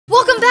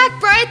back,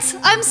 Brights!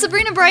 I'm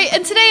Sabrina Bright,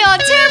 and today on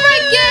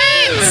TeraBrite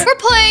Games, we're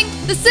playing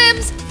The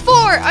Sims 4.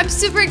 I'm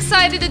super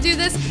excited to do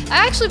this. I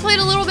actually played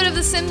a little bit of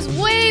The Sims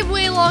way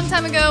long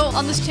time ago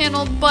on this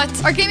channel,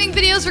 but our gaming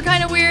videos were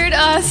kind of weird,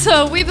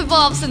 so we've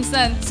evolved since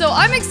then. So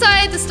I'm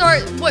excited to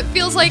start what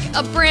feels like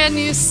a brand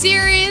new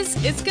series.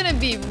 It's gonna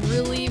be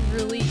really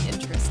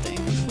interesting.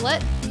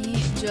 Let me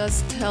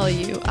just tell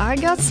you, I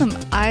got some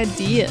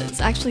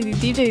ideas. Actually,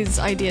 the DJ's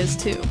ideas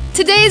too.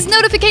 Today's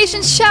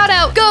notification shout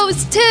out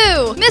goes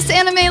to Miss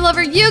Anime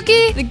Lover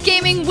Yuki, the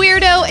Gaming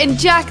Weirdo, and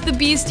Jack the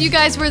Beast. You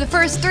guys were the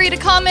first 3 to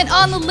comment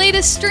on the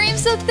latest stream,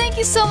 so thank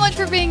you so much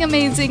for being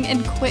amazing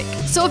and quick.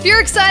 So if you're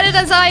excited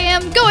as I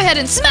am, go ahead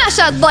and smash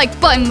that like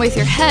button with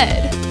your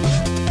head.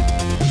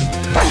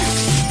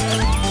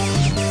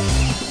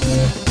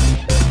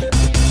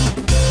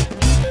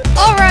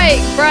 Alright,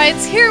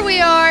 Brights, here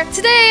we are.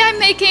 Today I'm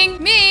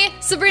making me,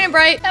 Sabrina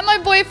Bright, and my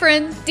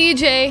boyfriend,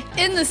 DJ,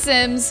 in The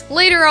Sims.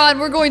 Later on,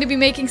 we're going to be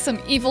making some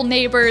evil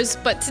neighbors,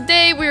 but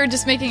today we are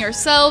just making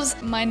ourselves.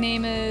 My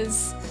name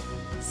is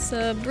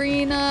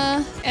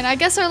Sabrina, and I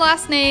guess our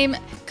last name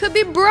could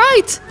be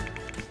Bright.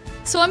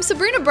 So I'm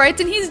Sabrina Bright,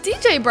 and he's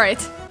DJ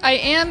Bright. I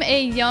am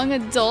a young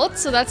adult,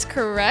 so that's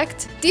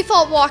correct.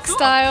 Default walk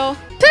style.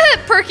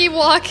 Perky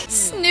walk.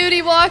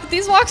 Snooty walk.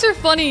 These walks are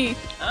funny.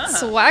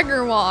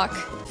 Swagger walk.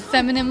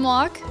 Feminine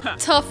walk.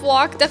 Tough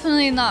walk.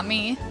 Definitely not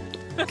me.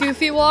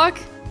 Goofy walk.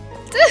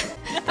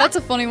 That's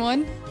a funny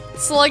one.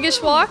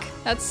 Sluggish walk.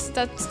 That's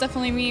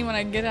definitely me when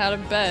I get out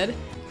of bed.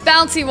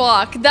 Bouncy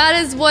walk. That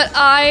is what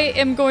I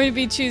am going to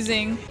be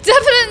choosing.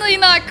 Definitely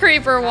not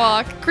creeper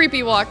walk.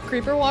 Creepy walk.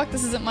 Creeper walk?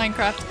 This isn't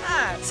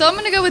Minecraft. So I'm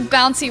gonna go with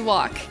bouncy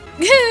walk.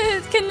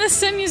 Can the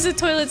sim use the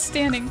toilet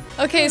standing?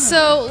 Okay,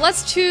 so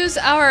let's choose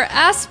our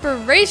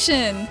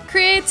aspiration.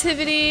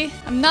 Creativity.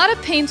 I'm not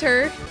a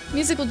painter.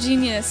 Musical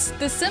genius.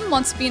 The sim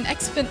wants to be an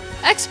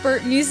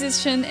expert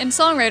musician and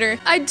songwriter.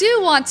 I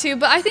do want to,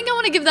 but I think I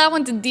want to give that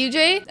one to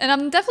DJ, and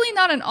I'm definitely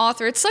not an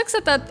author. It sucks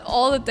that that's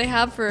all that they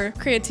have for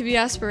creativity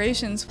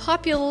aspirations.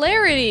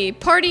 Popularity.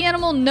 Party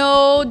animal.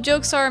 No.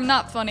 Jokes are I'm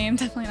not funny. I'm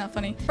definitely not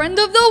funny. Friend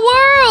of the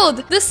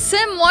world. The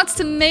sim wants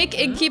to make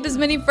and keep as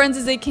many friends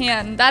as they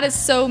can. That is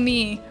so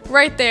me.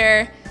 Right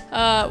there.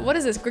 What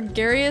is this?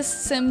 Gregarious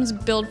Sims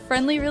build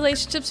friendly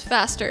relationships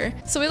faster.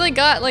 So we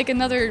got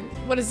another,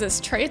 what is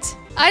this, trait?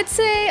 I'd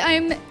say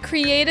I'm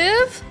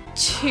creative,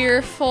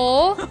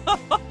 cheerful,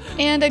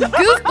 and a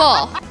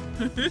goofball.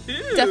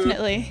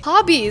 Definitely.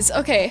 Hobbies,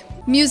 okay.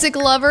 Music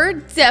lover,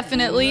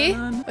 definitely.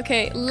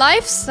 Okay,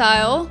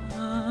 lifestyle.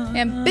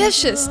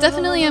 Ambitious,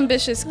 definitely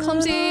ambitious.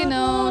 Clumsy,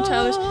 no.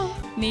 Childish,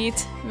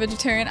 neat,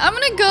 vegetarian. I'm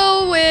gonna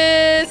go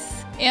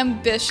with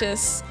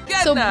ambitious.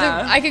 So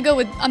I could go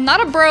with, I'm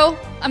not a bro,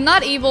 I'm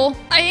not evil,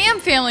 I am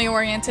family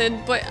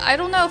oriented, but I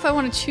don't know if I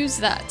want to choose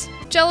that.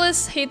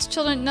 Jealous, hates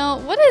children, no.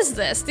 What is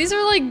this? These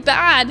are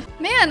bad.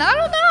 Man, I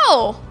don't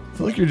know. I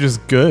feel like you're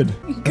just good.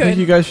 I think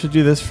you guys should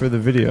do this for the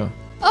video.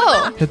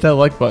 Oh. Hit that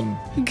like button.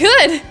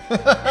 Good.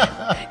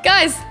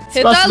 Guys,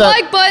 hit that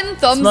like button,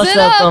 thumbs it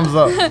up. Thumbs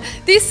up.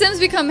 These Sims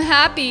become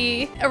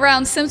happy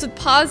around Sims with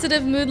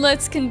positive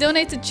moodlets, can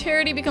donate to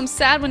charity, become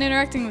sad when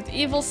interacting with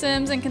evil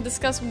Sims, and can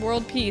discuss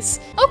world peace.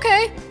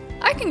 Okay,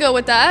 I can go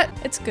with that.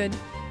 It's good.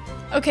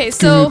 Okay,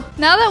 so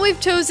now that we've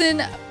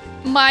chosen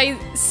my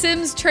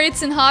Sims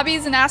traits and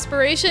hobbies and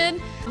aspiration,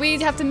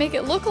 we have to make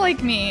it look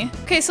like me.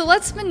 Okay, so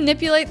let's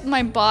manipulate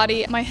my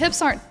body. My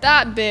hips aren't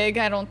that big,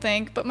 I don't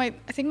think, but I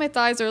think my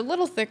thighs are a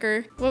little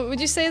thicker. What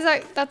would you say is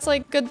that's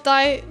good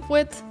thigh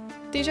width,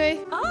 DJ?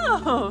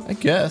 Oh. I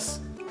guess.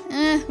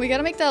 We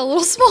gotta make that a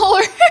little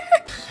smaller.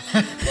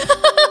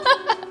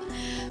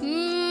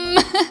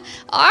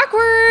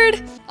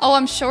 Awkward. Oh,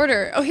 I'm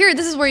shorter. Oh, here,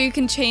 this is where you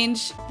can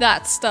change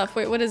that stuff.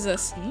 Wait, what is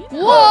this?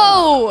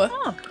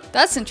 Whoa!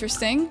 That's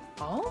interesting.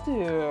 I'll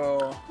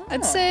do.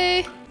 I'd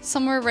say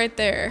somewhere right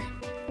there.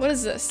 What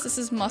is this? This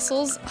is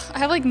muscles. I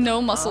have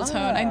no muscle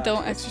tone. I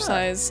don't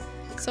exercise.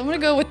 So I'm gonna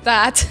go with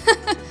that.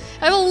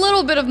 I have a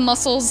little bit of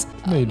muscles.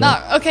 No, you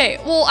don't. Okay,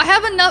 well, I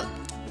have enough.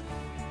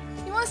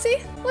 You wanna see?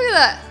 Look at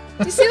that.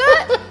 Do you see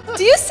that?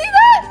 Do you see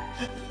that?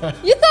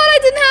 You thought I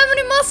didn't have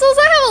any muscles?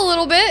 I have a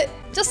little bit.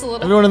 Just a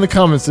little. Everyone in the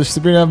comments, does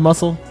Sabrina have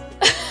muscle?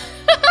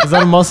 Is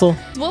that a muscle?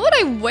 What would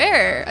I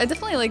wear? I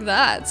definitely like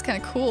that. It's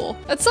kind of cool.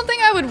 That's something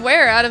I would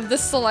wear out of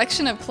this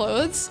selection of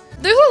clothes.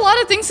 There's a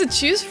lot of things to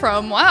choose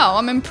from. Wow,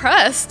 I'm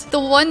impressed. The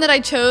one that I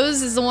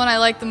chose is the one I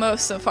like the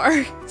most so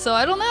far. So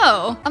I don't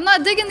know. I'm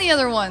not digging the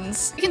other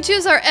ones. We can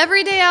choose our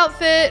everyday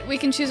outfit. We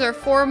can choose our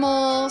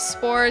formal,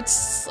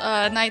 sports,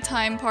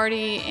 nighttime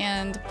party,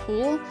 and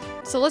pool.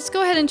 So let's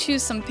go ahead and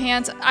choose some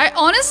pants. I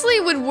honestly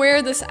would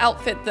wear this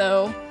outfit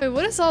though. Wait,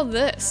 what is all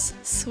this?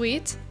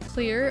 Sweet,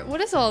 clear.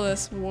 What is all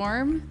this?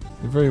 Warm?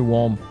 You're very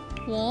warm.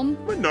 Warm?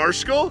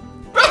 Narsko?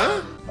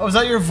 Oh, is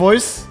that your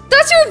voice?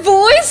 That's your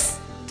voice?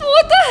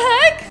 What the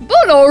heck?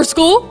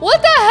 Narsko?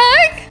 What the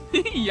heck?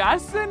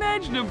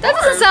 That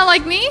doesn't sound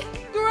like me.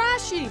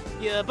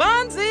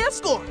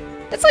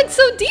 It's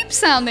so deep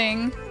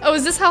sounding. Oh,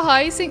 is this how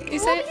high you say it?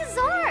 Dude,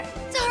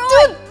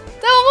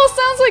 that almost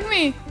sounds like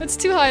me. It's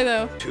too high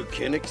though. Du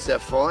kennst der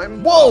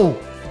Form? Whoa!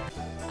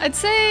 I'd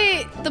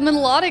say the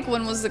melodic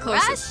one was the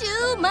closest.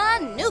 Rashu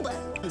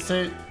Manuba.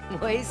 Say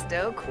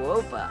Waisto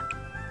Quopa.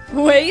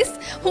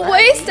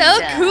 Waste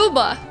of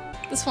Cuba.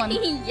 This one.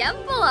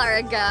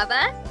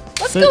 Yambalaragaba.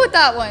 Let's Say- go with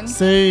that one.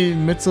 say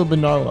Mitzel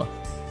Benarla.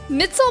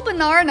 Mitzel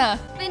Banarna.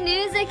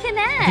 Venusa I think you're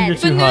Canad.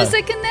 too high.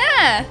 Venusa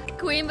Kana.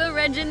 Quimba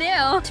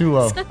Reginil. Too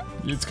low.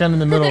 It's kind of in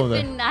the middle of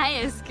there.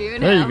 Benaya Schooner.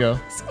 There you go.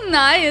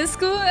 Nice.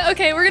 Cool.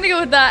 Okay, we're gonna go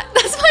with that.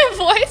 That's my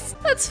voice.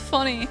 That's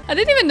funny. I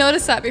didn't even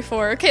notice that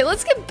before. Okay,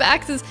 let's get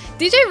back to this.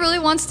 DJ really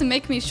wants to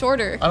make me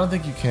shorter. I don't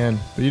think you can,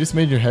 but you just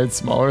made your head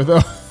smaller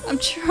though. I'm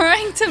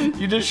trying to.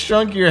 You just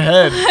shrunk your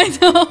head. I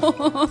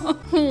know.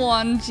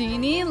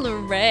 Wangini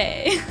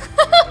Luray.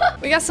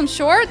 We got some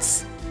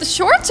shorts. The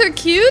shorts are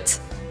cute.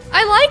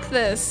 I like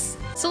this.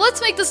 So let's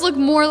make this look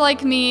more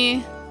like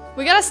me.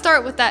 We gotta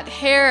start with that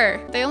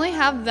hair. They only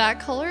have that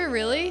color,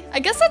 really? I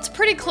guess that's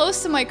pretty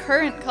close to my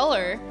current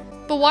color.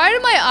 But why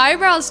did my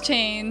eyebrows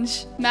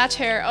change? Match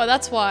hair, oh,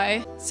 that's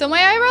why. So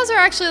my eyebrows are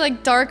actually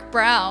like dark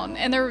brown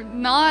and they're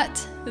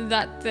not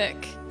that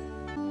thick.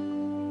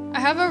 I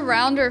have a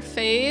rounder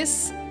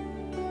face.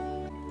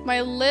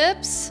 My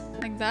lips,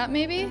 like that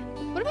maybe?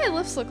 What do my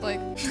lips look like?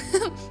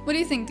 What do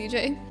you think,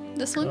 DJ?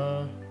 This one?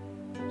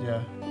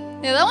 Yeah.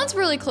 Yeah, that one's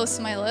really close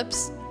to my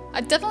lips.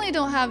 I definitely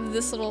don't have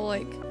this little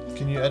like...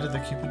 Can you edit the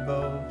Cupid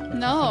bow?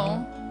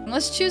 No.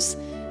 Let's choose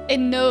a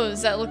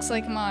nose that looks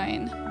like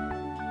mine.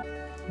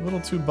 A little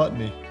too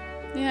buttony.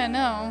 Yeah,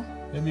 no.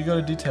 Maybe you go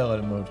to detail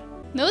edit mode.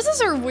 Noses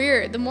are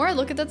weird. The more I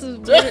look at that,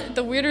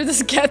 the weirder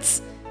this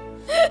gets.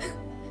 I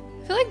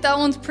feel like that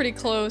one's pretty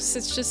close.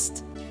 It's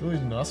just... It's really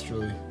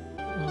nostrily.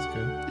 That was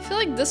good. I feel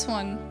like this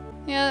one.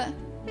 Yeah.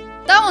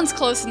 That one's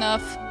close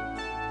enough.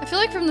 I feel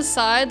like from the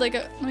side, like...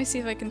 let me see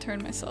if I can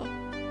turn myself.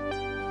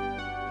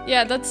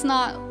 Yeah, that's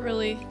not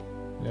really...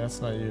 Yeah,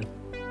 that's not you.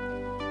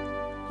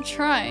 I'm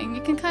trying.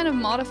 You can kind of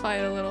modify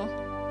it a little.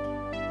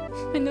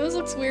 My nose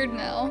looks weird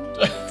now.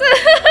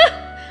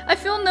 I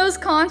feel nose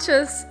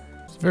conscious.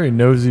 It's a very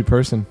nosy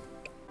person.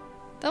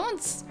 That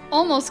one's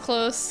almost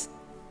close.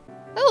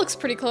 That looks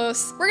pretty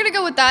close. We're gonna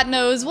go with that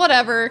nose,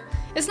 whatever.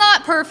 It's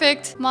not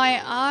perfect.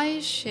 My eye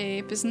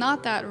shape is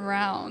not that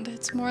round.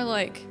 It's more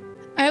like,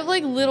 I have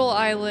like little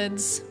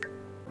eyelids.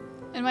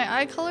 And my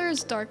eye color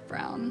is dark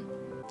brown.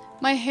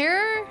 My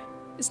hair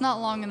is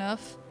not long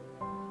enough.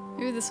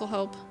 Maybe this will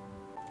help.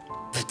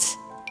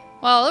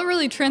 Wow, that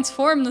really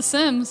transformed The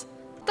Sims.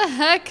 What the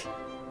heck?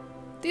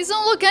 These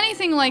don't look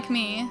anything like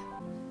me.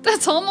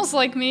 That's almost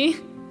like me.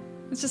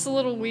 It's just a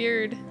little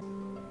weird.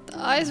 The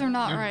eyes are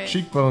not Your right.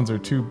 cheekbones are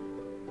too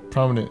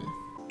prominent.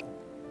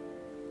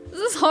 This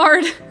is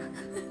hard.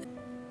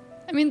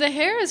 I mean, the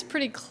hair is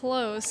pretty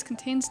close.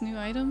 Contains new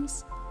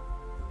items.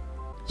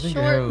 I think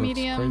your hair Short, looks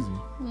medium,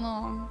 crazy.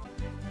 long.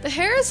 The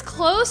hair is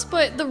close,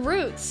 but the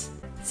roots.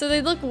 So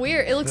they look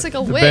weird. It looks like a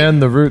The wig. band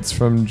The Roots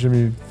from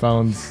Jimmy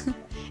Fallon's.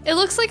 It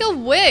looks like a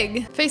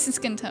wig. Face and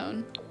skin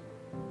tone.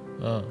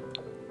 Oh.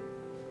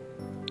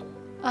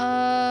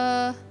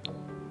 I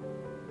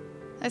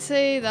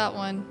say that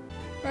one.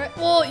 Right.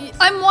 Well,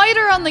 I'm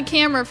whiter on the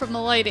camera from the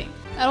lighting.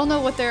 I don't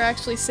know what they're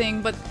actually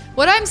seeing, but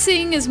what I'm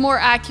seeing is more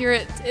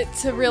accurate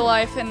to real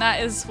life, and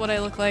that is what I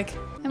look like.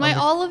 Am I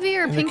olivey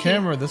or In pinky? the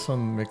camera, this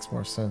one makes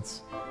more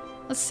sense.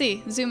 Let's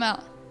see. Zoom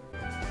out.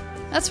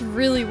 That's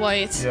really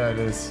white. Yeah, it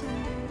is.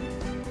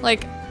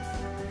 Like,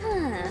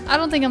 I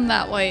don't think I'm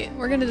that white.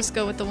 We're gonna just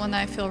go with the one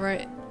that I feel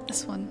right.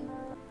 This one.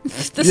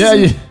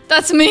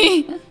 That's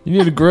me. You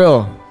need a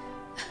grill.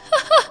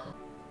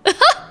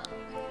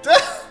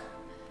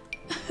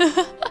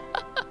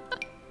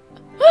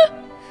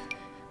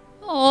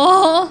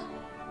 Oh,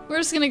 we're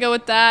just gonna go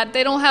with that.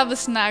 They don't have a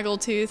snaggle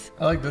tooth.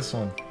 I like this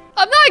one.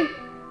 I'm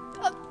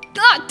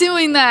not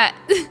doing that.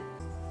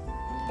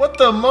 What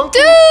the monkey?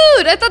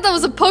 Dude, I thought that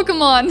was a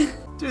Pokemon.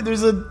 Dude,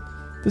 there's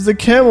a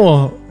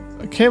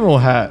camel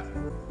hat.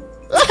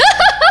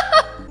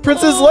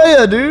 Princess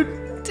Leia,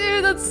 dude.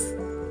 Dude, that's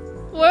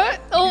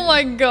what? Oh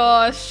my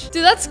gosh.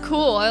 Dude, that's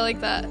cool. I like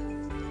that.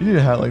 You need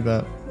a hat like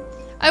that.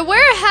 I wear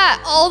a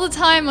hat all the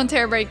time on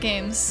TeraBrite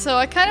games, so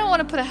I kind of want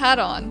to put a hat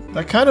on.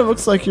 That kind of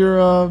looks like your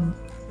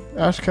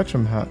Ash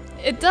Ketchum hat.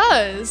 It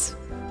does,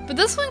 but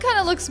this one kind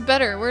of looks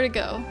better. Where'd it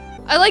go?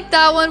 I like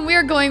that one. We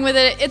are going with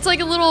it. It's like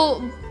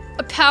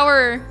a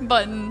power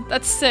button.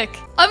 That's sick.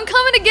 I'm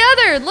coming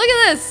together. Look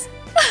at this.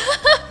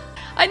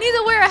 I need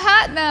to wear a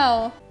hat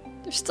now.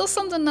 There's still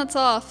something that's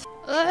off.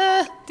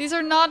 These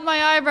are not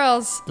my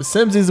eyebrows. The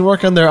Sims needs to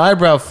work on their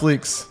eyebrow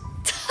fleeks.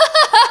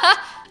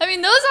 I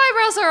mean, those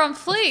eyebrows are on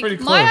fleek. Pretty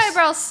close. My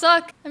eyebrows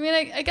suck. I mean,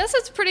 I guess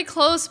it's pretty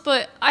close,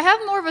 but I have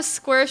more of a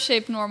square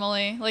shape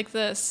normally, like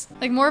this.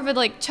 Like more of a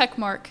like check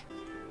mark.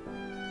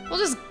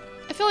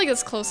 I feel like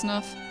it's close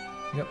enough.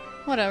 Yep.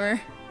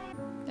 Whatever.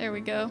 There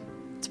we go.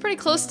 It's pretty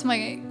close to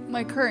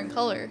my current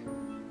color.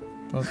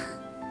 Well,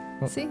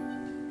 See?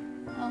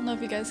 I don't know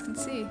if you guys can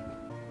see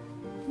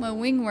my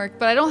wing work,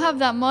 but I don't have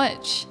that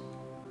much.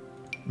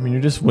 I mean,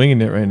 you're just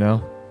winging it right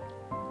now.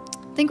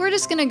 I think we're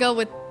just gonna go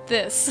with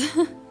this.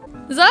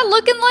 Is that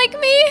looking like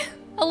me?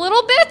 A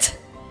little bit?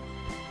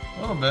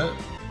 A little bit.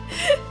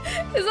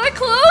 Is that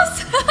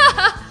close?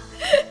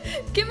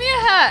 Give me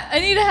a hat. I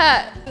need a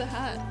hat. A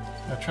hat.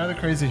 Yeah, try the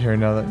crazy hair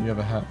now that you have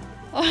a hat.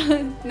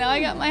 Oh, now I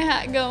got my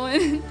hat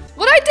going.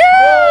 What'd I do?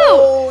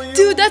 Whoa,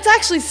 Dude, that's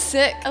actually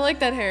sick. I like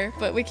that hair,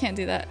 but we can't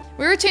do that.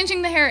 We were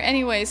changing the hair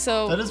anyway,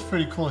 so. That is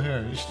pretty cool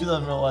hair. You should do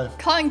that in real life.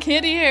 Cotton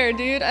candy hair,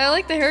 dude. I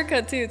like the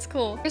haircut too. It's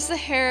cool. Where's the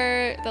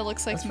hair that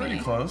looks like That's me? pretty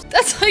close.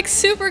 That's like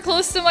super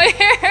close to my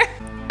hair.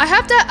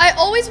 I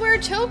always wear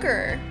a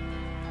choker.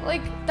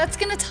 Like, that's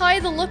gonna tie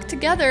the look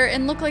together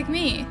and look like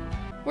me.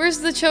 Where's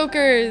the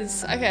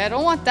chokers? Okay, I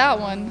don't want that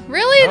one.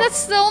 Really? Nope.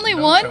 That's the only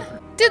No one? choker.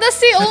 Dude, that's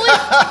the only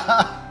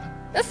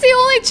that's the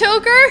only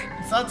choker?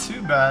 It's not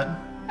too bad.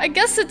 I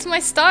guess it's my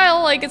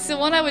style, like it's the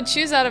one I would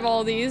choose out of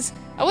all these.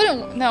 I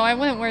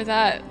wouldn't wear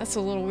that. That's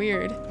a little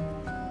weird.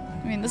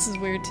 I mean, this is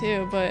weird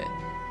too, but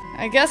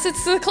I guess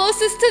it's the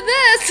closest to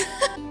this.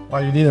 Wow,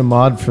 you need a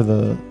mod for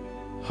the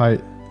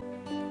height.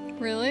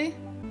 Really?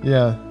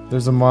 Yeah,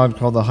 there's a mod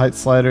called the height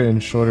slider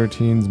and shorter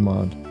teens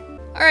mod.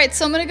 All right,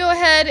 so I'm gonna go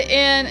ahead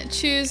and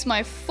choose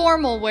my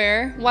formal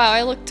wear. Wow,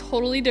 I look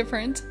totally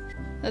different.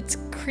 That's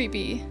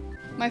creepy.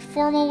 My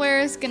formal wear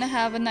is gonna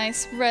have a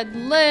nice red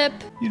lip.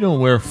 You don't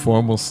wear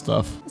formal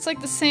stuff. It's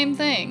like the same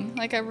thing.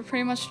 Like I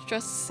pretty much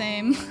dress the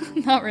same.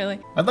 Not really.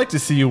 I'd like to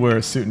see you wear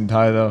a suit and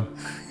tie though.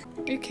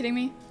 Are you kidding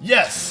me?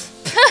 Yes!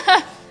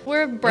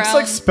 Wear brown. Looks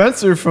like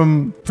Spencer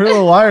from Pretty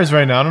Little Liars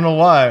right now. I don't know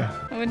why.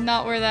 I would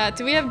not wear that.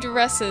 Do we have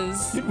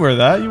dresses? You'd wear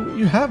that.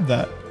 You have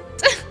that.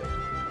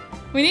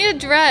 We need a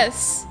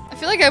dress. I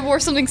feel like I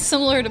wore something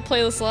similar to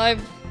Playlist Live,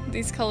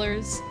 these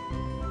colors.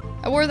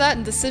 I wore that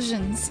in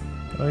Decisions.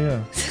 Oh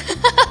yeah.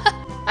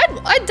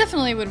 I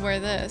definitely would wear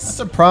this. That's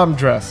a prom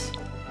dress.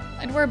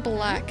 I'd wear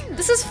black.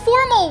 This is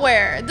formal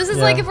wear. This is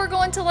Yeah. like if we're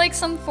going to like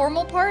some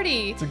formal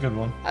party. It's a good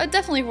one. I would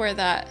definitely wear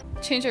that.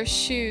 Change our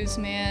shoes,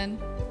 man.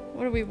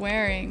 What are we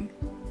wearing?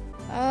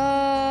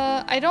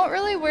 I don't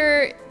really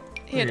wear...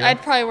 There you go.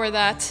 I'd probably wear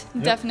that.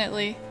 Yep.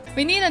 Definitely.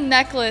 We need a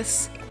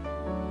necklace.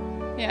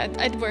 Yeah,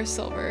 I'd wear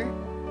silver.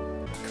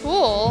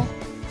 Cool.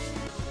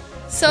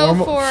 So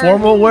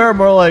formal wear,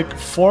 more like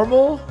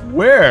formal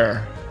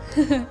wear.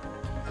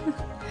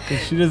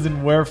 Because she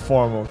doesn't wear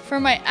formal. For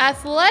my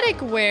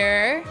athletic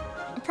wear,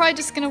 I'm probably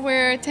just gonna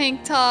wear a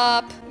tank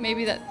top,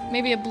 maybe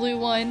a blue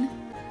one.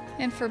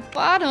 And for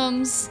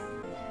bottoms,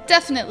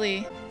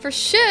 definitely. For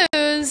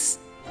shoes,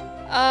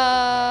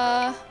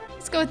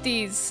 let's go with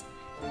these.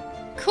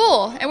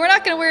 Cool. And we're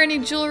not gonna wear any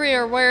jewelry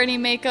or wear any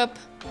makeup.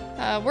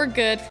 We're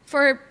good.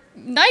 For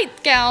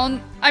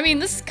nightgown, I mean,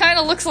 this kind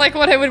of looks like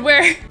what I would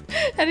wear.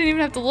 I didn't even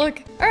have to look.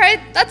 All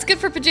right, that's good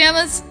for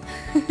pajamas.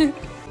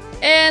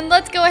 And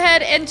let's go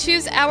ahead and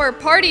choose our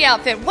party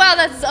outfit. Wow,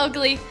 that's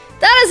ugly.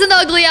 That is an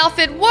ugly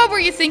outfit. What were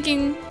you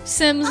thinking,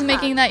 Sims,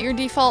 making that your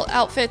default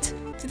outfit?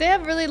 Do they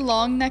have really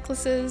long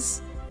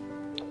necklaces?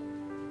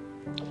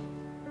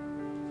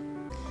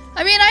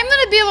 I mean, I'm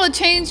gonna be able to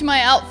change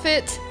my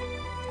outfit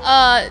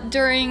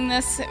during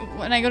this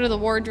when I go to the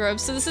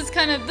wardrobe. So this is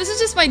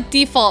just my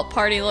default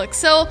party look.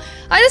 So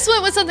I just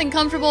went with something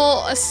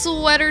comfortable, a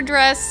sweater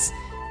dress,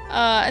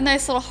 a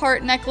nice little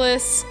heart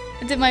necklace.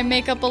 I did my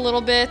makeup a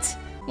little bit.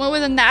 Went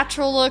with a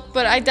natural look,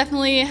 but I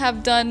definitely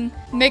have done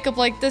makeup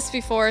like this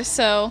before,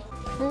 so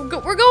we're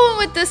going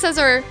with this as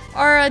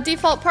our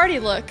default party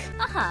look.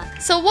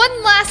 So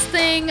one last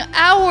thing,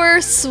 our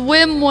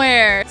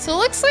swimwear. So it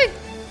looks like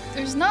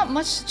there's not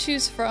much to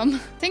choose from. I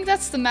think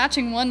that's the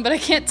matching one, but I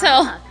can't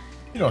tell.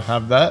 You don't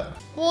have that.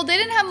 Well, they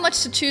didn't have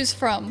much to choose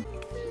from.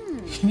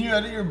 Can you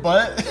edit your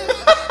butt?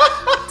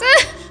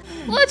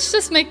 Let's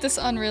just make this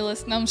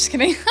unrealistic. No, I'm just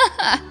kidding.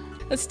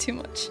 That's too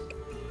much.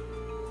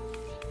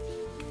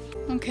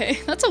 Okay,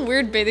 that's a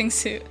weird bathing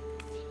suit.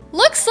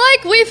 Looks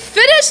like we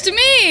finished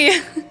me!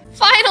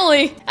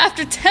 Finally,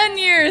 after 10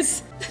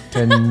 years.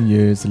 10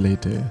 years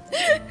later.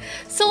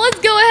 So let's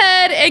go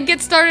ahead and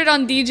get started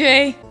on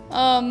DJ.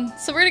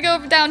 So we're gonna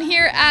go down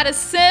here, add a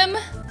sim.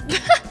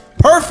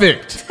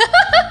 Perfect!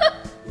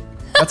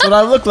 That's what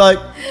I look like.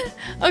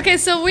 Okay,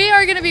 so we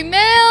are gonna be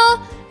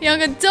male,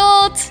 young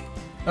adult.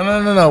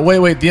 No.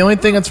 Wait. The only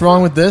thing that's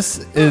wrong with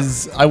this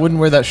is I wouldn't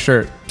wear that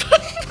shirt.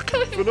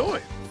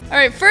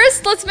 Alright,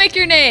 first let's make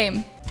your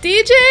name.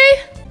 DJ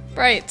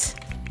Bright.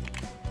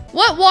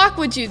 What walk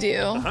would you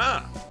do?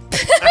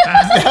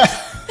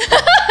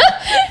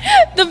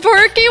 The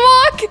perky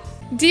walk?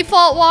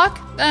 Default walk?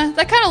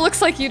 That kind of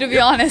looks like you, to be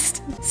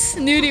honest.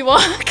 Snooty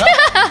walk.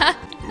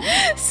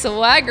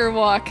 Swagger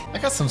walk. I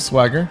got some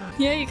swagger.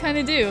 Yeah, you kind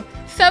of do.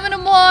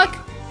 Feminine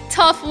walk.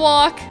 Tough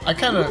walk. I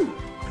kind of...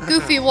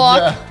 Goofy walk.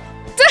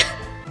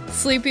 Yeah.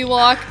 Sleepy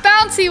walk.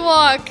 Bouncy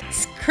walk.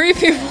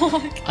 Creepy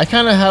walk. I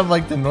kind of have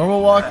like the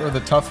normal walk or the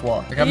tough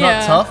walk. Like I'm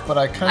not tough, but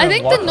I kind of I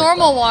think walk the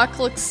normal walk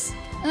looks...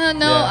 no,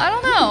 Yeah. I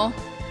don't know.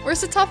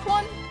 Where's the tough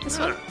one? This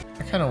one?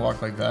 I kind of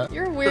walk like that.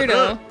 You're a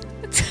weirdo.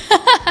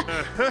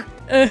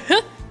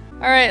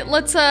 Alright,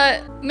 let's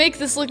make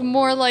this look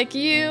more like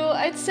you.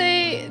 I'd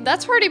say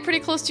that's already pretty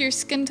close to your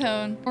skin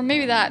tone. Or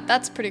maybe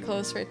that's pretty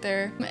close right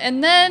there.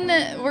 And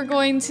then we're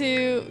going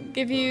to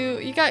give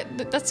you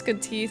that's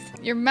good teeth.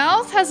 Your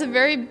mouth has a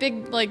very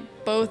big like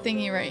bow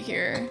thingy right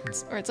here.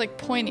 Or it's like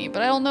pointy,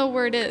 but I don't know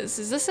where it is.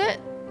 Is this it?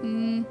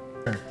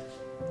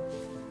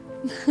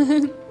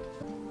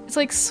 It's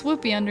like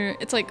swoopy under.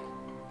 It's like.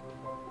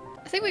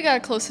 I think we got a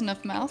close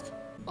enough mouth.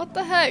 What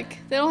the heck?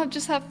 They don't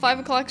just have 5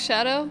 o'clock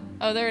shadow?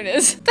 Oh, there it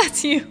is.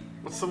 That's you.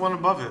 What's the one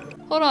above it?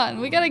 Hold on.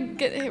 We gotta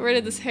get rid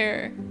of this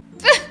hair.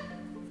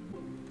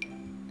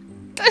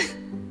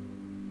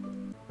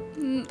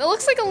 It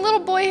looks like a little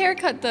boy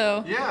haircut,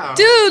 though. Yeah.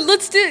 Dude,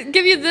 let's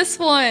give you this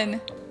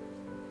one.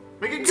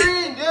 Make it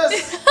green,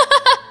 yes.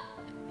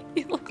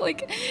 You look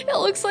like it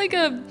looks like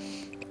a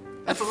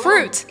That's a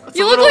fruit. little-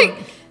 You look like,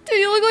 dude,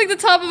 you look like the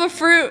top of a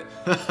fruit.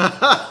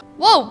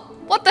 Whoa!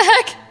 What the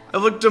heck? I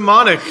look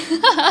demonic.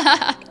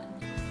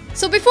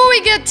 So before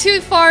we get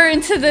too far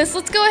into this,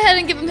 let's go ahead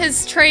and give him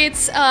his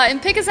traits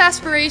and pick his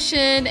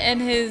aspiration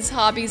and his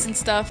hobbies and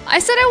stuff. I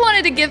said I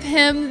wanted to give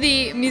him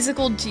the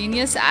musical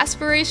genius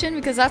aspiration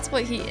because that's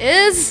what he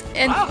is.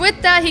 And with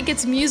that, he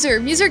gets Muser.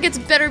 Muser gets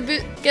better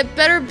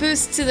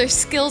boosts to their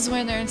skills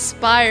when they're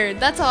inspired.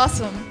 That's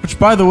awesome. Which,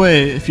 by the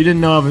way, if you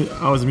didn't know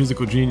I was a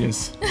musical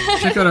genius,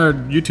 check out our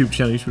YouTube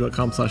channel,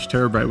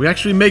 youtube.com/TeraBrite. We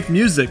actually make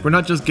music. We're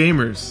not just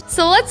gamers.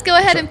 So let's go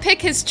ahead and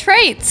pick his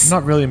traits. I'm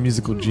not really a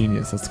musical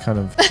genius. That's kind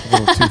of a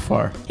little too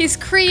far. He's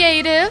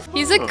creative.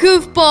 He's a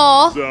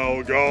goofball.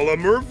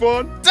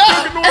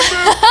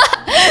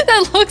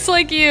 That looks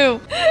like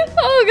you.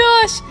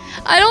 Oh gosh.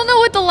 I don't know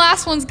what the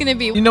last one's gonna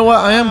be. You know what?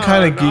 I am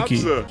kind of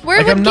geeky. Where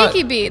Like, would I'm not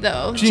geeky be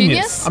though?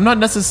 Genius. I'm not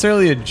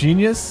necessarily a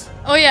genius.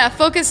 Oh yeah,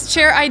 focus,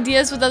 share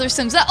ideas with other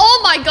Sims.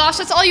 Oh my gosh,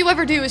 that's all you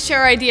ever do is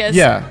share ideas.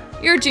 Yeah.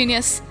 You're a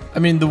genius. I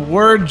mean, the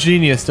word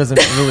genius doesn't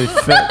really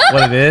fit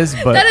what it is,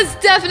 but That is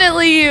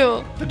definitely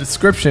you. the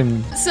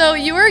description. So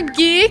you're a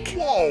geek,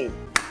 Whoa,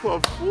 a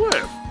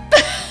flip.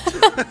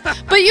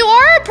 but you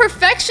are a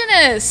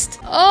perfectionist.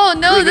 Oh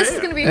no, this is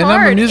gonna be And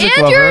hard. I'm a music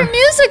and you're a lover.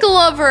 music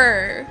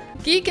lover.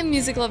 Geek and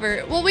music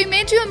lover. Well, we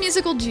made you a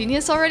musical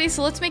genius already,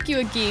 so let's make you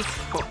a geek.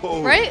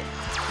 Oh, Right?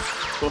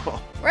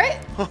 Right?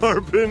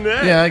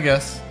 Harbinet. Yeah, I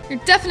guess. You're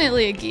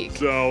definitely a geek.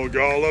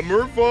 Salgala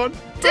Murfun.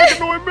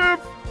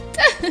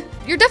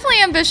 You're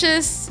definitely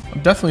ambitious.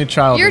 I'm definitely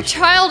childish. You're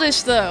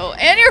childish though,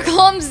 and you're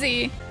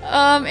clumsy.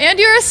 And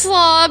you're a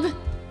slob.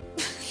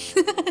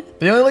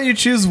 They only let you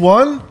choose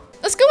one?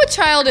 Let's go with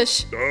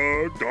childish. So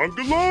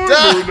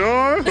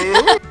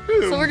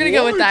we're gonna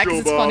go with that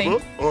because it's funny.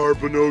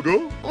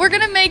 We're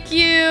gonna make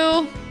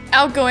you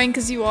outgoing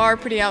because you are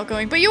pretty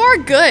outgoing, but you are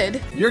good.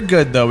 You're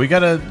good though. We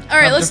gotta. All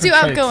right, let's do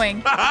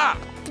outgoing. I've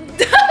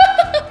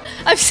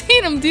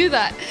seen him do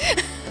that.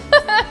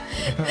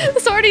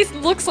 This already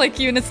looks like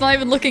you, and it's not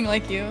even looking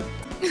like you.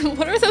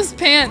 What are those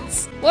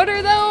pants? What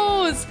are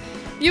those?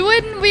 You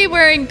wouldn't be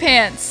wearing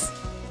pants.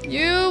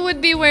 You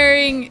would be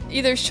wearing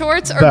either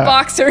shorts or That.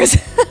 boxers.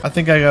 I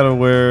think I gotta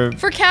wear.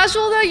 For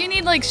casual though, you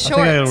need like I shorts.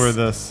 think I gotta wear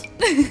this.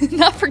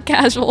 Not for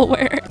casual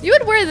wear. You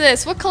would wear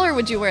this. What color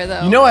would you wear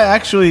though? You know, I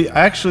actually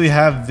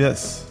have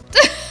this.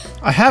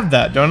 I have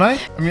that, don't I?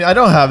 I mean, I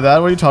don't have that.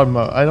 What are you talking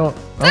about? I don't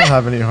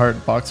have any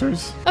heart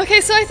boxers. Okay,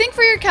 so I think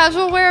for your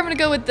casual wear, I'm gonna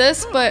go with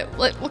this. But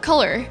what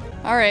color?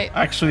 All right.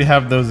 I actually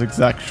have those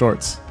exact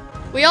shorts.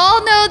 We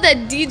all know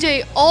that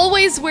DJ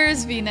always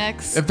wears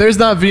V-necks. If there's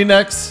not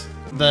V-necks,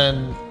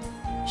 then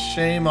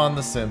shame on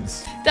the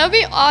Sims. That would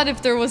be odd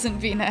if there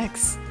wasn't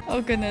V-necks.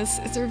 Oh goodness,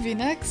 is there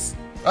V-necks?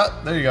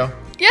 Oh, there you go.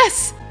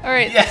 Yes!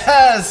 Alright.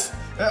 Yes!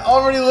 It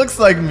already looks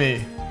like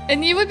me.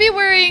 And you would be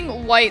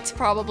wearing white,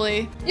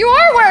 probably. You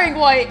are wearing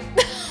white!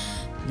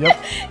 Yep.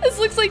 This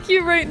looks like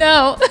you right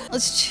now.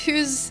 Let's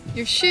choose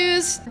your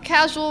shoes. For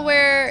casual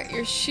wear,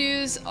 your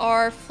shoes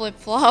are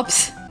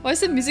flip-flops. Why is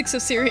the music so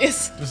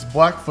serious? Just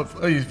black flip.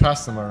 Oh, you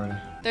passed them already.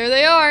 There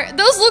they are.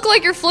 Those look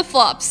like your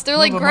flip-flops. They're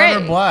like but gray.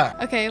 mine are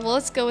black. Okay, well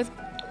let's go with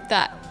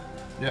that.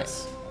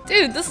 Yes.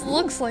 Dude, this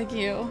looks like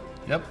you.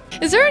 Yep.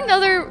 Is there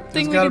another thing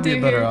There's we gotta could be do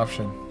a better here?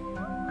 option.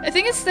 I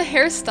think it's the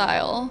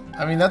hairstyle.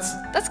 I mean, that's.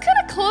 That's kind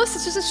of close.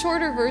 It's just a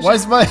shorter version. Why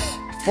is my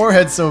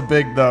forehead so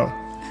big though?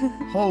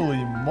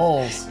 Holy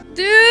moles.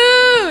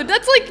 Dude,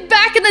 that's like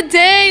back in the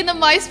day, in the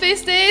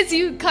MySpace days,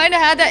 you kind of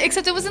had that,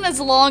 except it wasn't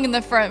as long in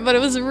the front, but it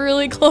was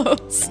really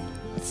close.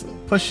 It's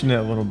pushing it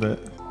a little bit.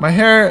 My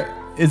hair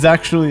is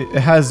actually,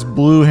 it has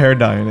blue hair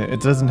dye in it.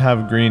 It doesn't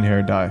have green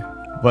hair dye.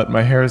 But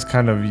my hair is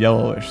kind of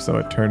yellowish, so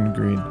it turned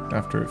green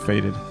after it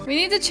faded. We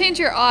need to change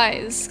your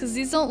eyes, because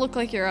these don't look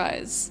like your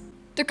eyes.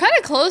 They're kind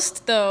of close,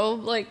 though.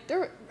 Like,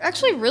 they're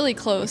actually really You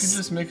could close.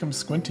 just make them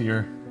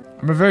squintier.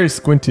 I'm a very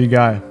squinty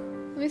guy.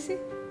 Let me see.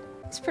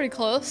 It's pretty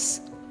close.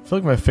 I feel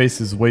like my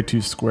face is way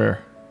too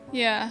square.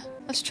 Yeah.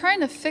 I was trying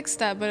to fix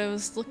that, but it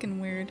was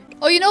looking weird.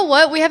 Oh, you know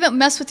what? We haven't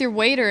messed with your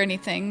weight or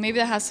anything. Maybe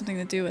that has something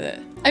to do with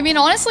it. I mean,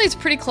 honestly, it's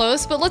pretty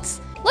close, but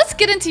let's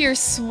get into your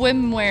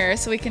swimwear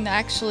so we can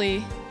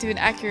actually do an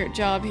accurate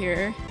job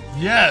here.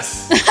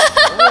 Yes!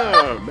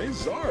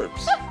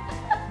 Mazarps.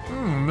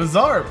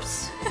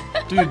 Mazarps.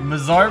 Dude,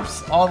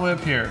 Mazarps all the way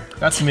up here.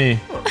 That's me.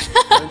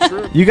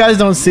 You guys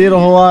don't see it a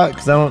whole lot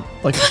because I don't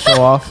like to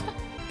show off.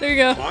 There you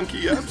go.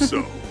 Monkey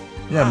Epso.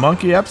 Yeah,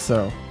 Monkey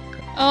Epso.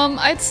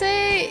 I'd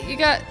say you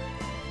got...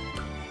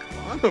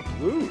 On the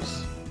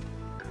blues.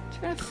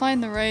 Trying to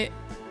find the right...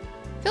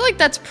 I feel like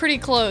that's pretty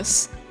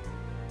close.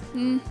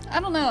 I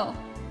don't know.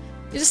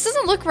 It just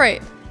doesn't look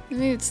right.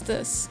 Maybe it's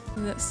this.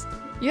 This.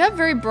 You have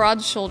very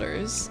broad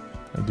shoulders.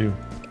 I do.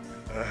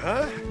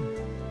 Uh-huh.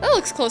 That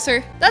looks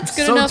closer. That's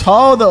good so enough.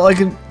 tall that like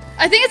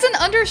I think it's an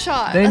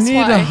undershot. they That's need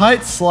why. a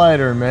height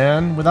slider,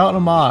 man, without a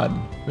mod.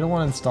 We don't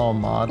want to install a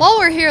mod. While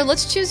we're here,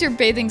 let's choose your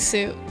bathing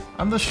suit.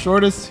 I'm the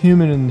shortest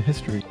human in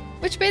history.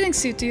 Which bathing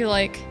suit do you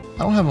like? I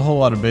don't have a whole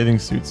lot of bathing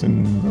suits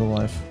in real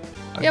life.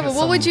 Yeah, but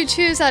what would you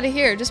choose out of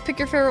here? Just pick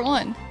your favorite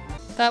one.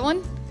 That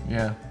one?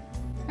 Yeah.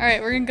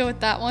 Alright, we're gonna go with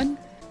that one.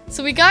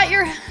 So we got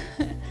your...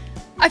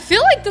 I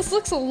feel like this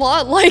looks a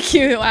lot like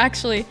you,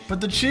 actually.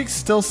 But the cheeks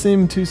still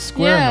seem too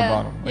square in the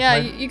bottom. Like yeah,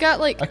 my- you got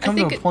like... I come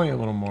think to a point a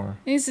little more.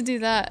 it needs to do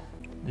that.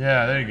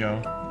 Yeah, there you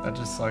go. That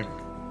just like...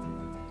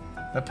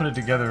 That put it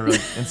together like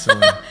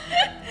instantly.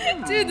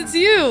 Dude, it's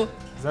you!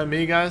 Is that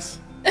me, guys?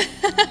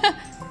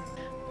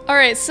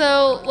 Alright,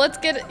 so let's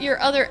get your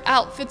other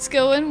outfits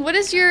going. What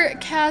is your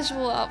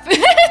casual outfit?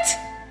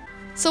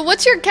 So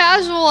what's your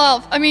casual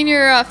outfit? I mean,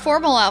 your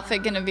formal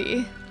outfit gonna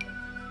be?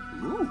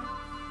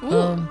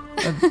 Ooh.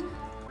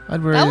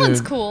 I'd wear That either,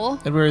 one's cool.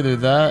 I'd wear either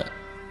that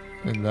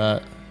or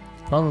that.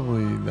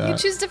 Probably You that.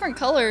 choose different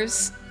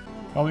colors.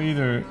 Probably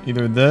either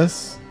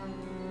this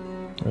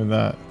or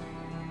that.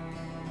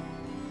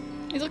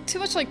 You look too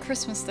much like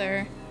Christmas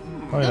there.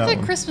 Probably You that look like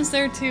one. Christmas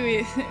there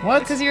too. What?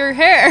 Because of your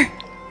hair.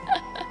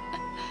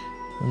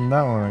 And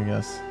that one, I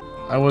guess.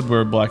 I would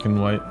wear black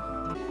and white.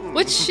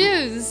 Which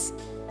shoes?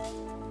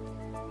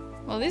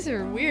 Well, these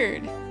are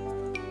weird.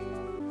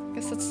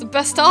 Guess that's the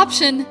best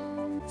option.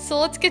 So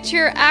let's get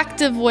your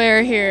active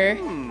wear here.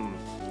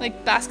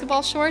 Like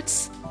basketball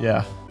shorts?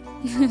 Yeah.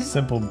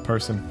 Simple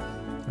person.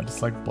 I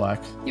just like black.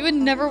 You would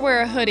never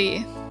wear a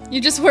hoodie.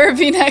 You just wear a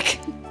v-neck.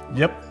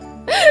 Yep.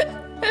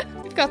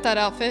 You've got that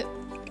outfit.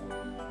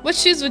 What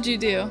shoes would you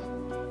do?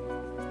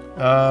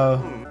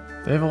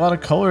 They have a lot of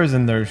colors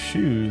in their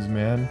shoes,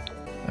 man.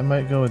 I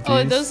might go with these.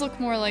 Oh, those look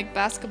more like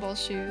basketball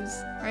shoes,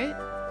 right?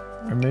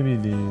 Or maybe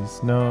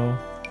these. No,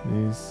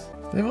 these.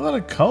 They have a lot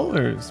of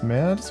colors,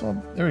 man. I just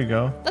want. There we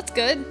go. That's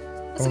good.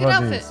 That's What a good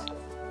about outfit. these?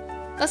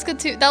 That's good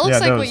too. That looks Yeah,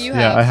 like what those. you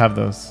Yeah, have. I have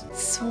those.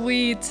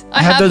 Sweet.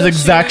 I have those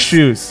exact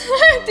shoes.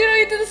 Dude,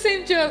 we did the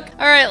same joke.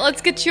 All right,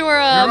 let's get your You're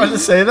about to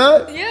say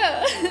that?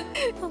 Yeah.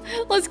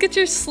 Let's get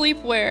your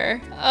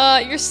sleepwear.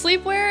 Your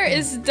sleepwear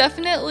is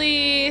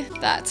definitely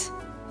that.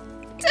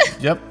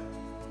 Yep.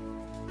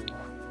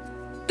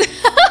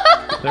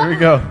 There we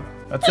go.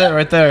 That's it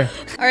right there.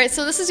 All right,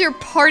 so this is your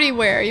party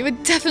wear. You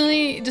would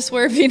definitely just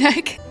wear a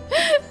v-neck.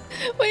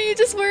 When you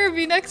just wear a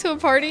v-neck to a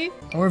party?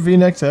 I wear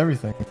V-neck to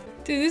everything.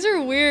 Dude, these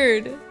are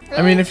weird.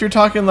 I mean, if you're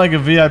talking like a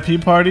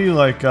VIP party,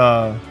 like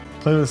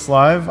Playlist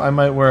Live, I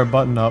might wear a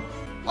button up.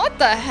 What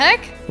the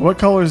heck? What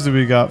colors do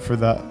we got for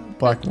that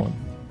black one?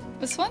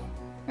 This one?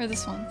 Or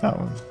this one? That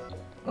one.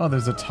 Oh,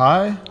 there's a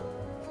tie?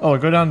 Oh,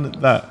 go down to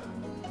that.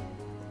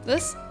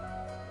 This?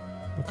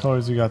 What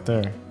colors you got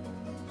there?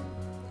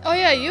 Oh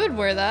yeah, you would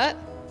wear that.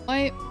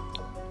 White.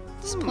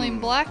 Just plain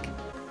black.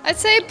 I'd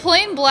say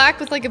plain black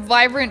with like a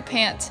vibrant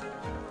pant.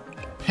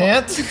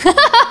 Pant?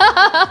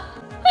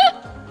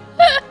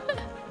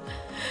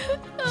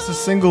 Just a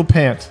single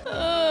pant.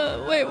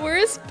 Wait, where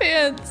is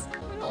pants?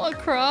 I don't want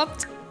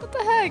cropped. What the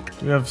heck?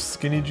 Do we have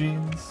skinny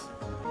jeans?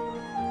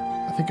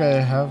 I think I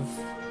have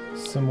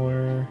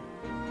similar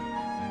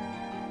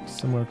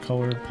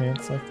colored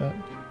pants like that.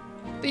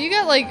 But you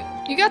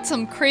got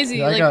some crazy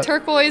Yeah, I like got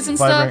turquoise and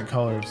Vibrant stuff.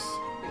 colors.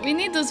 We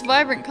need those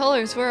vibrant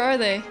colors. Where are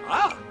they?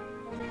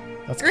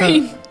 That's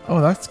Green. Kinda,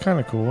 oh, that's kind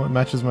of cool. It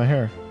matches my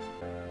hair.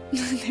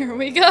 There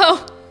we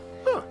go.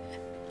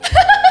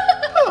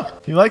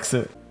 He likes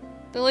it.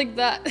 They're like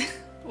that.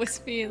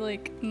 Wispy,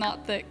 like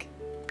not thick.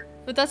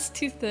 But that's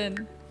too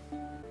thin.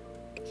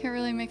 Can't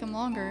really make them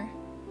longer.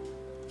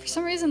 For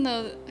some reason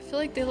though, I feel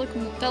like that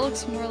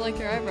looks more like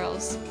your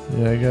eyebrows.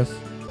 Yeah, I guess.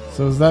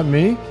 So is that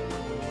me?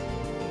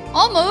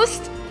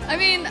 Almost. I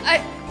mean,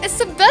 it's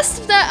the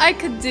best that I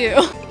could do.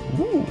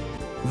 Ooh.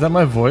 Is that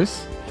my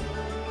voice?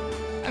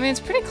 I mean, it's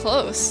pretty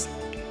close.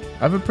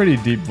 I have a pretty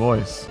deep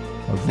voice.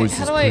 My voice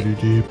how is do I-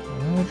 pretty deep.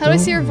 How do I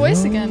see your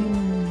voice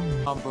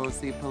again? Mambo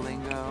si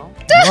Palingo.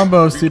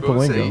 Mambo si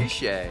Palingo.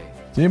 Riboseishe.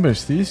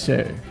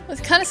 Dimashtishe.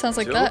 It kind of sounds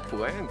like that.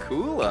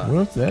 Tupuankula.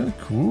 What's that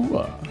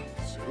cool?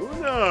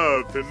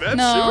 Suna.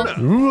 Pimetsuna.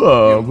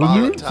 No. Ooh,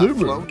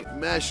 Balata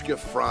Meshka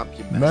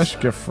Frompy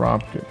Meshka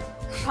Frompke.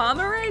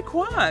 Pomere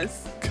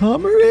Quas.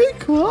 Kamere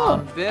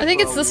Kwa. I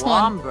think it's this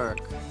one.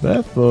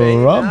 Bethel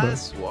Bena Rumba.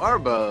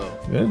 Swarbo.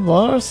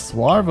 Edvar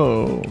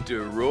Swarvo.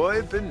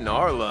 Deroy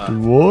Benarla.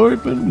 Roy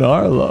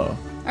Benarlo.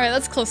 All right,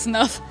 that's close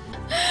enough.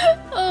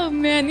 Oh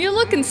man, you're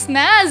looking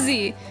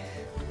snazzy.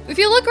 If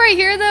you look right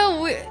here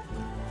though,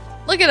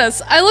 look at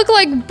us. I look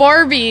like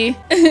Barbie,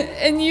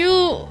 and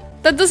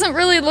that doesn't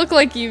really look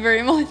like you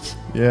very much.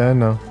 Yeah, I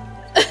know.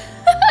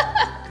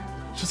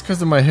 Just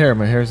because of my hair.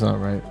 My hair's not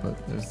right,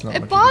 but there's not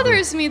much. It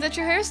bothers me that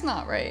your hair's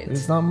not right.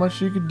 There's not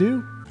much you could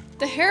do.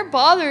 The hair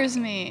bothers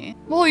me.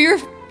 Whoa,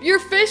 your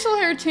facial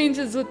hair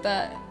changes with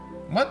that.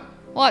 What?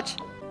 Watch.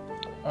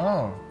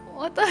 Oh.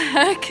 What the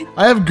heck?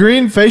 I have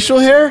green facial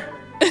hair?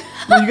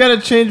 Well, you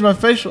gotta change my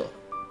facial.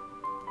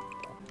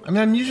 I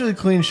mean, I'm usually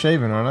clean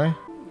shaven, aren't I?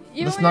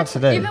 That's not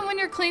today. Even when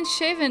you're clean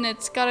shaven,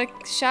 it's got a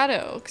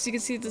shadow because you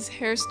can see this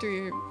hairs through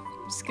your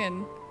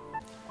skin.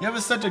 You have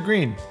a set of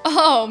green.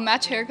 Oh,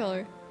 match hair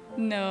color.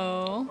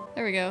 No.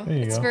 There we go. There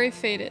you It's go. very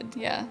faded.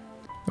 Yeah.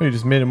 Oh, you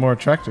just made it more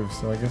attractive,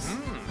 so I guess.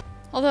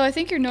 Although I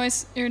think your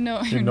noise. Your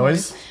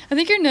noise? I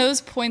think your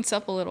nose points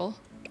up a little.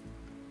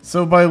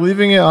 So by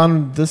leaving it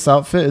on this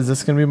outfit, is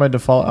this gonna be my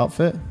default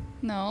outfit?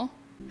 No.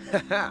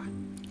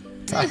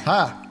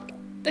 Aha!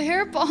 The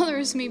hair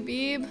bothers me,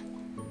 Beeb.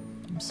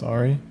 I'm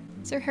sorry.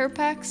 Is there hair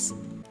packs?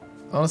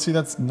 Honestly,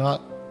 that's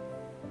not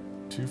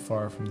too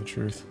far from the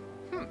truth.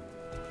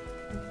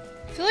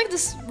 I feel like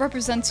this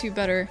represents you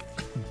better.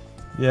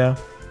 Yeah.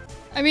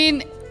 I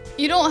mean,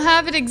 you don't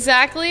have it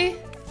exactly.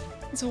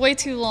 It's way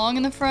too long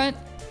in the front.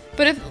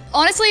 But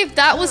honestly, if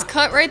that was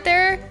cut right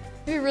there,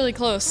 it'd be really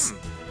close.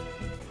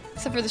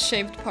 Except for the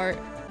shaved part.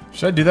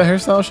 Should I do that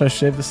hairstyle? Should I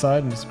shave the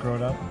side and just grow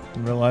it out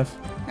in real life?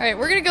 Alright,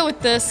 we're gonna go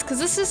with this, because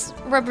this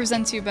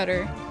represents you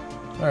better.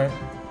 Alright.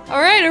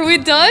 Alright, are we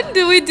done?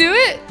 Did we do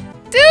it?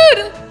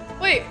 Dude!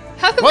 Wait,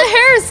 how come What? the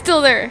hair is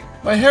still there?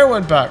 My hair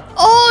went back.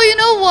 Oh, you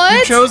know what?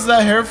 You chose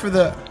that hair for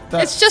that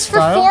It's just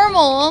style? for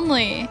formal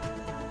only.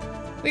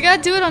 We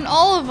gotta do it on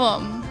all of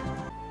them.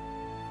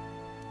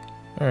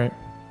 Alright.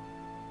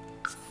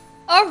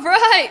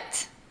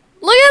 Alright!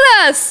 Look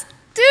at us!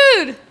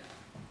 Dude!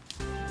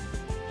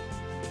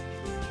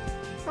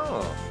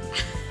 Oh.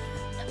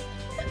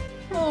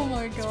 Oh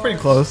my god. It's pretty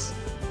close.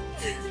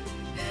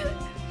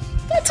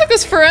 That took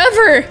us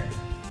forever!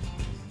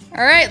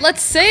 Alright,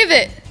 let's save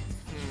it!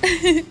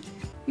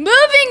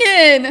 Moving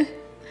in!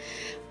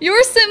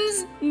 Your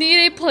Sims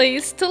need a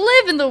place to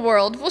live in the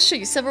world. We'll show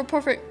you several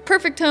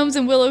perfect homes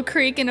in Willow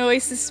Creek and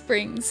Oasis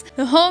Springs.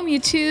 The home you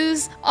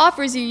choose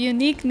offers you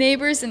unique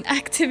neighbors and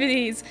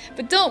activities.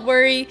 But don't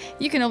worry,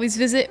 you can always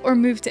visit or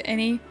move to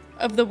any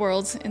of the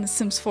worlds in The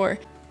Sims 4.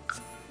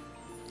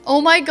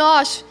 Oh my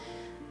gosh!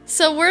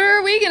 So where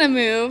are we gonna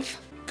move?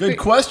 Good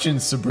question,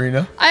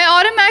 Sabrina. I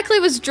automatically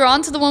was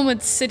drawn to the one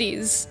with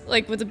cities,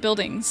 like with the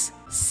buildings.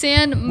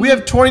 We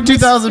have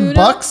 22,000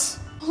 bucks?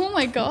 Oh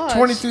my gosh.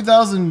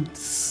 22,000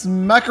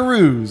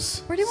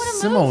 smackaroos. Where do you want to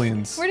move?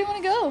 Simoleons. Where do you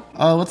want to go?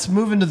 Let's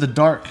move into the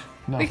dark.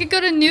 No. We could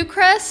go to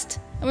Newcrest.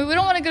 I mean, we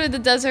don't want to go to the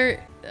desert.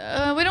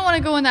 We don't want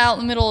to go out in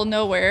the middle of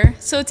nowhere.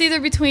 So it's either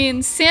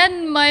between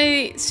San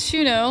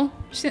Myshuno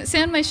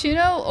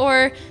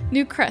or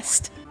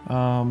Newcrest.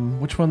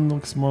 Which one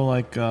looks more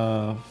like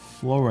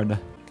Florida?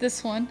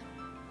 This one.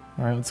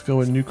 All right, let's go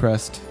with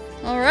Newcrest.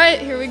 All right,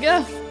 here we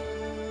go.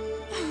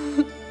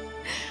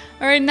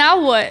 All right,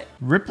 now what?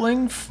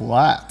 Rippling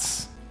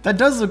Flats. That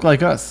does look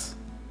like us.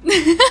 This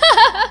is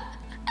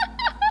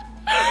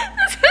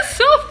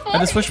so funny. I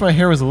just wish my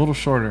hair was a little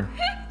shorter.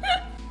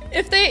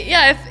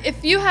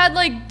 If you had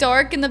like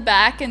dark in the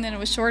back and then it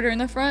was shorter in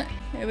the front,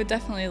 it would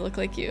definitely look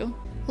like you.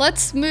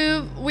 Let's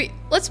move. We're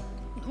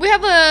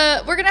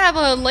gonna have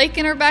a lake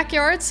in our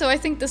backyard, so I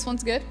think this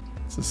one's good.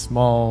 It's a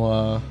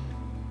small.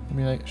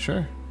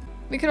 Sure.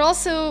 We could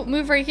also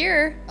move right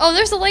here. Oh,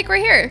 there's a lake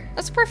right here.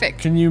 That's perfect.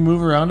 Can you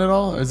move around at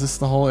all? Is this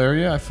the whole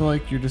area? I feel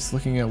like you're just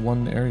looking at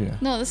one area.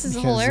 No, this is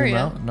You the whole can't zoom area.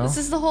 out? No? This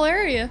is the whole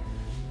area.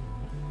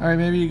 All right,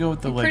 maybe you go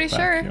with the lake pretty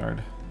sure.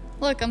 backyard.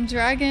 Look, I'm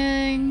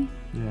dragging.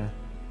 Yeah.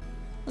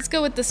 Let's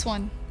go with this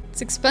one. It's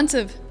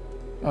expensive.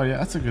 Oh yeah,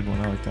 that's a good one.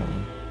 I like that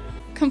one.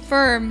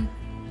 Confirm.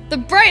 The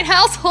Bright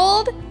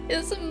household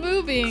is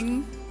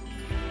moving.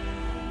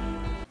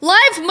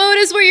 Live mode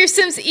is where your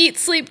Sims eat,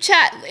 sleep,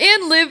 chat,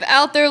 and live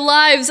out their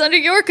lives under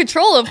your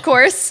control, of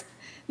course.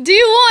 Do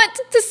you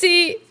want to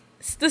see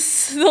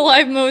the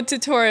live mode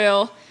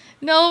tutorial?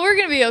 No, we're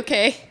gonna be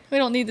okay. We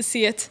don't need to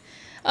see it.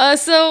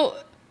 So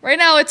right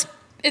now it's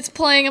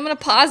playing. I'm gonna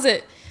pause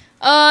it.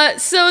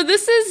 So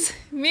this is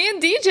me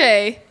and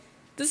DJ.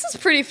 This is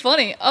pretty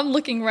funny. I'm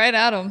looking right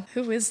at him.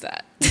 Who is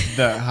that?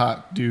 That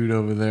hot dude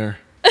over there.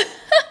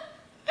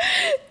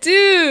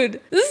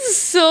 Dude, this is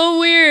so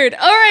weird.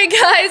 All right,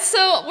 guys,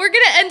 so we're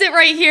gonna end it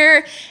right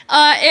here.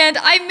 And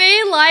I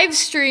may live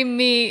stream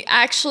me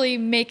actually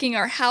making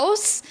our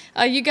house.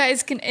 You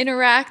guys can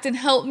interact and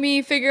help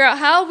me figure out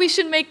how we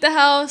should make the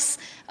house.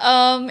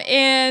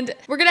 And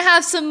we're gonna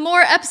have some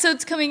more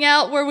episodes coming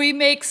out where we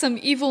make some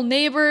evil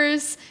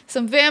neighbors,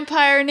 some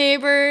vampire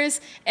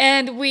neighbors,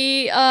 and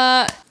we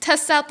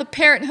test out the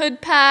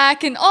Parenthood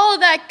pack and all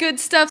of that good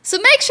stuff. So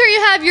make sure you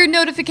have your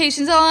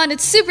notifications on.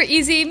 It's super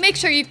easy. Make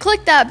sure you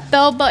click that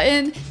bell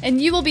button and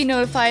you will be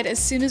notified as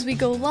soon as we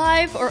go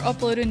live or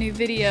upload a new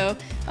video.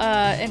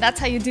 And that's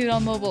how you do it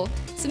on mobile.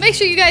 So make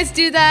sure you guys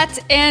do that,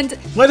 and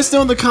let us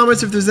know in the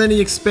comments if there's any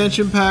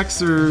expansion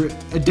packs or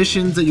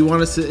additions that you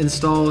want us to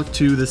install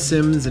to The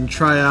Sims and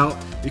try out,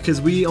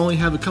 because we only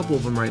have a couple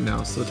of them right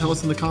now, so tell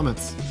us in the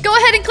comments. go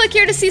ahead and click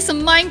here to see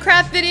some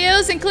Minecraft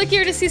videos, and click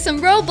here to see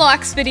some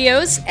Roblox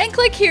videos, and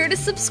click here to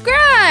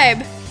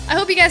subscribe. I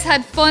hope you guys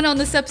had fun on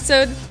this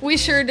episode. We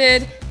sure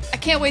did. I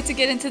can't wait to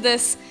get into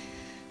this.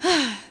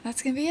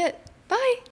 That's gonna be it. Bye.